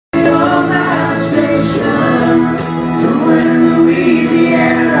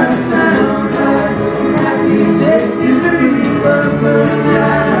Sounds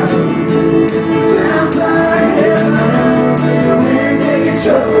like heaven. The wind taking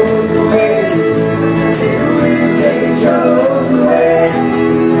troubles away. The wind taking troubles away.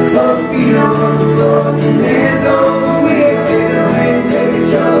 Both feet on the floor, hands on the wheel. The wind taking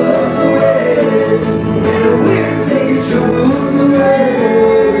troubles away. The wind taking troubles away.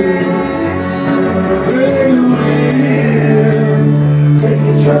 The wind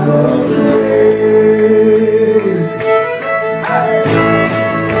taking troubles away.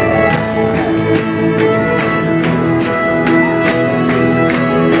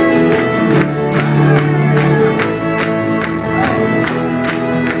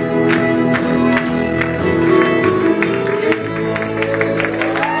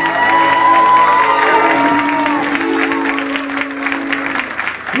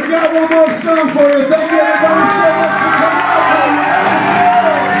 We got one more song for you. Thank you everybody so much for coming out.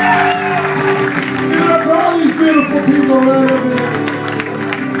 Give it up for all these beautiful people right over there.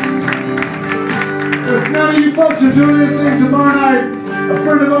 If none of you folks are doing anything tomorrow night, a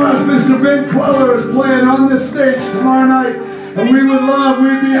friend of ours, Mr. Ben Queller, is playing on this stage tomorrow night, and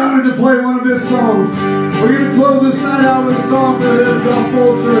we'd be honored to play one of his songs. We're going to close this night out with a song that has gone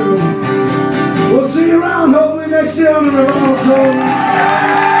full circle. We'll see you around hopefully next year on the Votolato.